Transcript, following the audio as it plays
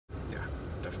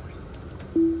definitely.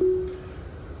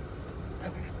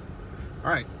 Okay.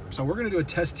 All right, so we're gonna do a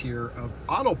test here of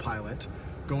Autopilot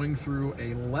going through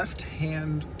a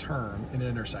left-hand turn in an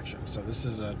intersection. So this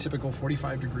is a typical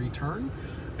 45-degree turn,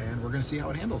 and we're gonna see how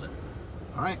it handles it.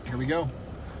 All right, here we go.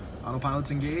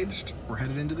 Autopilot's engaged. We're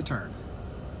headed into the turn.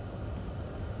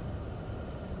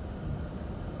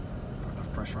 Put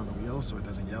enough pressure on the wheel so it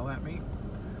doesn't yell at me.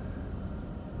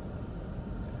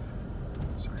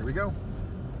 So here we go.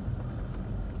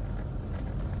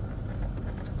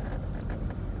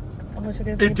 Oh,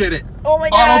 It did it. Oh my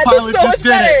god, Autopilot that's so just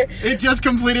much better. did it. It just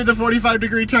completed the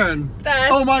 45-degree turn.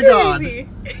 That's oh my crazy.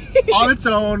 god. On its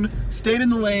own, stayed in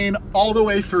the lane all the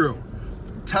way through.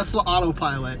 Tesla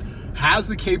Autopilot has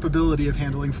the capability of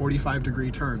handling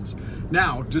 45-degree turns.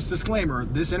 Now, just disclaimer,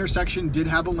 this intersection did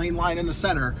have a lane line in the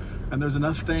center, and there's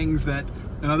enough things that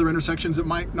in other intersections it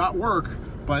might not work,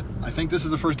 but I think this is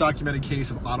the first documented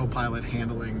case of Autopilot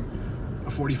handling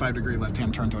a 45-degree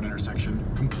left-hand turn to an intersection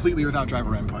completely without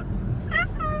driver input.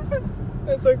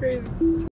 That's so crazy.